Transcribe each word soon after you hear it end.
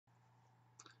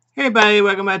Hey everybody,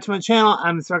 welcome back to my channel.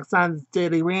 I'm Mr. Roxanne's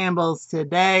Daily Rambles.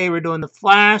 Today we're doing The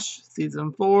Flash,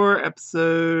 Season 4,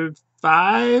 Episode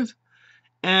 5,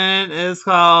 and it's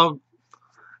called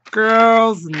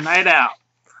Girls Night Out.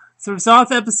 So we saw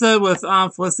the episode with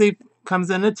Felicity comes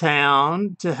into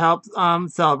town to help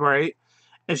celebrate,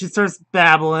 and she starts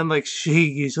babbling like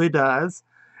she usually does.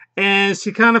 And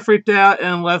she kind of freaked out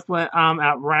and left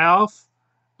at Ralph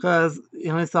because she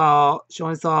only saw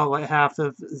like half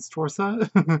of his torso.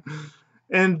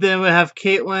 And then we have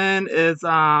Caitlin is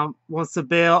wants to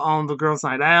bail on the girls'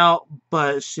 night out,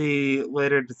 but she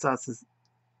later decides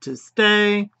to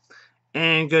stay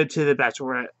and go to the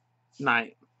bachelorette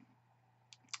night.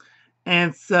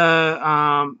 And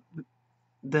so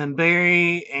then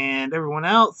Barry and everyone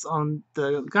else on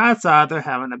the guy's side, they're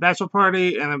having a bachelor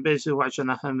party and they're basically watching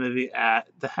a home movie at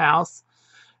the house.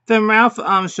 Then Ralph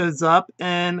shows up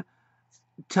and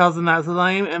tells him that's the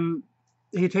name, and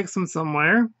he takes him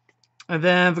somewhere. And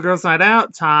then the girls' night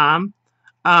out time,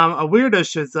 a weirdo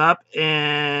shows up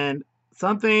and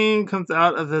something comes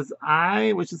out of his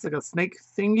eye, which is like a snake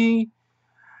thingy.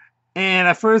 And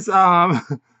at first,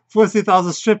 Felicity thought it was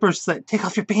a stripper. She's like, "Take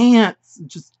off your pants,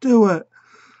 just do it."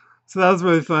 So that was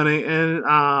really funny.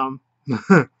 And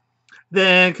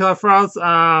then Killer Frost,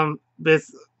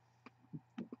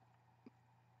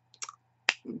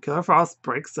 Killer Frost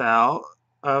breaks out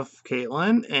of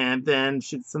Caitlin and then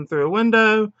shoots him through a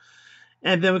window.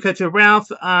 And then we cut to Ralph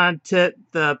to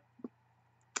the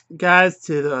guys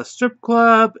to the strip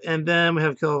club, and then we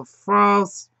have Killer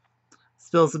Frost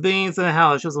spills the beans and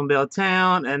how she was gonna be out of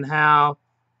town and how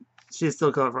she's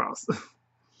still Killer Frost.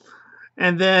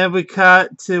 And then we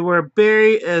cut to where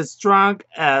Barry is drunk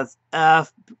as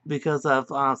F because of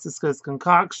Cisco's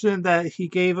concoction that he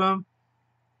gave him.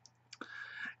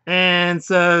 And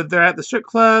so they're at the strip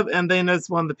club, and they notice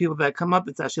one of the people that come up.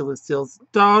 It's actually Lucille's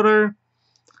daughter.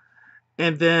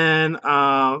 And then,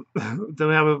 then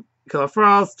we have a Killer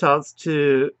Frost talks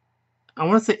to, I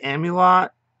want to say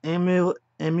Amulet.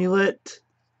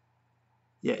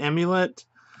 Yeah, Amulet.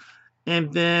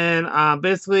 And then,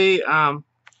 basically,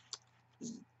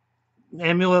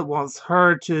 Amulet wants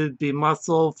her to be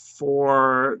muscle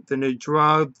for the new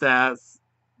drug that's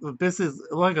basically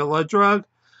like a blood drug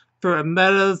for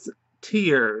Meadows'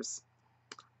 tears.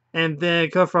 And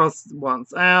then Killer Frost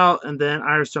wants out, and then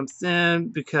Iris jumps in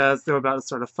because they're about to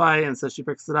start a fight, and so she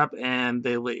picks it up and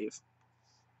they leave.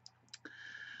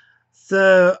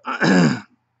 So,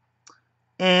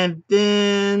 and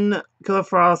then Killer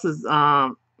Frost is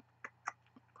so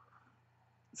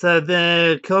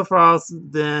then Killer Frost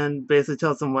then basically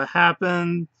tells them what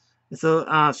happened. And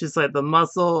so she's like the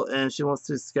muscle, and she wants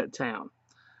to skip town.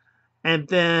 And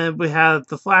then we have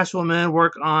the Flash Woman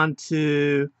work on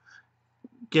to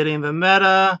getting the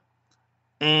meta,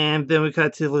 and then we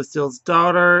cut to Lucille's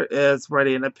daughter is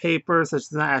writing a paper, so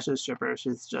she's not actually a stripper,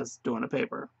 she's just doing a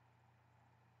paper.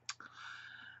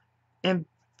 And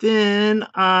then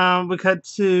we cut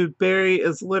to Barry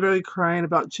is literally crying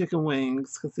about chicken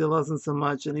wings because he loves them so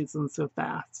much and eats them so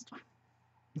fast.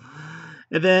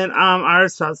 And then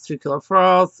Iris talks to Killer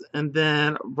Frost, and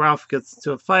then Ralph gets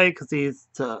into a fight because he's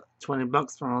to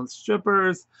 $20 from all the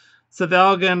strippers. So they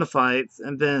all get into fights,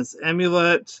 and then it's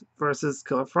Amulet versus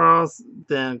Killer Frost.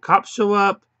 Then cops show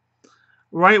up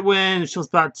right when she was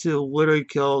about to literally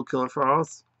kill Killer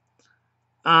Frost.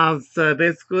 So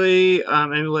basically,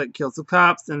 Amulet kills the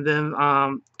cops, and then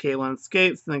Caitlin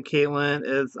escapes. And then Caitlin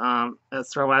is at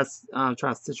Star West trying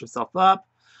to stitch herself up.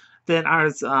 Then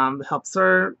Iris helps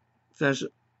her finish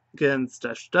getting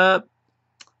stitched up,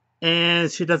 and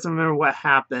she doesn't remember what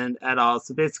happened at all.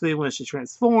 So basically, when she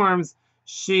transforms,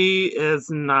 she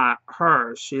is not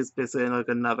her. She's basically like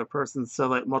another person. So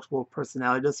like multiple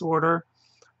personality disorder,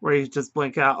 where you just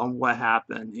blink out on what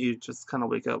happened. You just kind of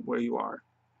wake up where you are.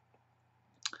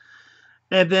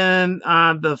 And then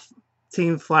the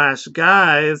Team Flash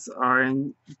guys are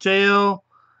in jail.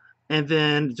 And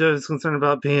then Joe's concerned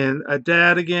about being a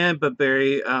dad again, but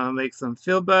Barry makes him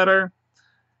feel better.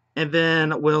 And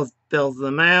then Will bails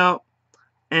them out.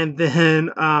 And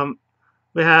then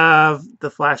we have the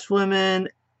Flash women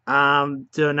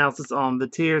do analysis on the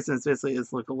tears, and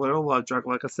it's like a little love drug,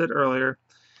 like I said earlier.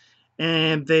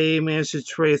 And they manage to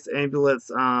trace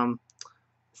Amulet's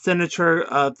signature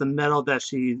of the metal that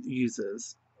she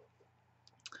uses.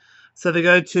 So they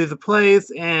go to the place,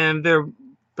 and they're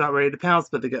about ready to pounce,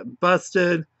 but they get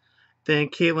busted. Then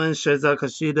Caitlin shows up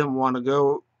because she didn't want to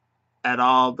go at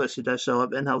all, but she does show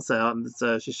up and helps out. And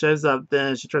so she shows up,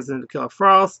 then she turns into Killer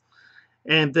Frost,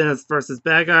 and then it's versus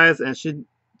bad guys, and she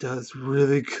does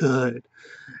really good.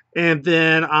 And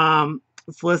then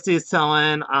Felicity is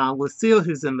telling Lucille,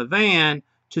 who's in the van,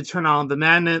 to turn on the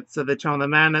magnets. So they turn on the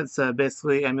magnets. So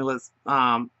basically, Amulet's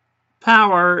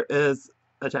power is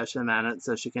attached to the magnet,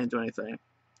 so she can't do anything.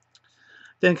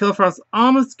 Then Killfrost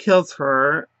almost kills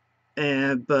her,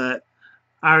 but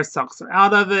Iris talks her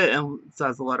out of it and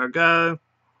decides to let her go.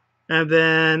 And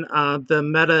then the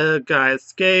meta guy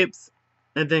escapes,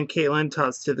 and then Caitlin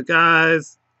talks to the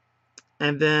guys,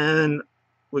 and then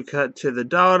we cut to the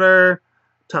daughter,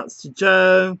 talks to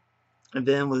Joe, and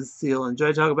then Lucille and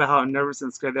Joe talk about how nervous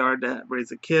and scared they are to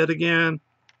raise a kid again.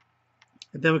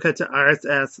 And then we cut to Iris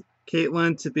ask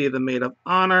Caitlin to be the maid of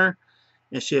honor,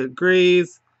 and she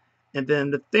agrees. And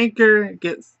then the Thinker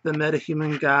gets the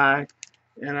metahuman guy,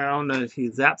 and I don't know if he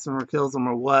zaps him or kills him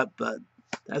or what, but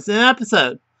that's an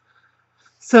episode.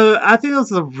 So I think it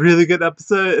was a really good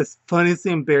episode. It's funny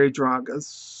seeing Barry drunk. It's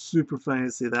super funny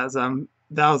to see that. So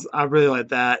I really like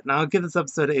that. And I'll give this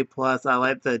episode an A+. I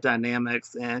like the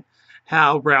dynamics and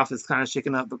how Ralph is kind of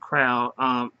shaking up the crowd,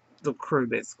 the crew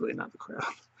basically, not the crowd.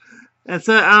 And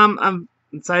so I'm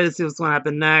excited to see what's going to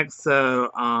happen next. So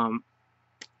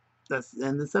that's the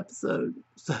end of this episode.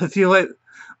 So if you like,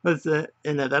 what's the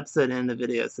end of the episode and the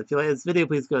video. So if you like this video,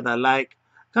 please go to that like.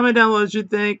 Comment down below what you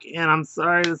think, and I'm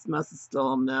sorry this mess is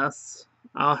still a mess.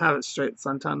 I'll have it straight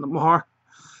sometime tomorrow.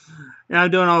 And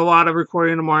I'm doing a lot of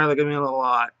recording tomorrow, like I mean a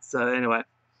lot. So anyway.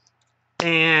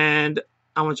 And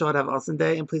I want y'all to have an awesome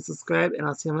day, and please subscribe, and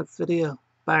I'll see you in the next video.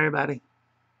 Bye everybody.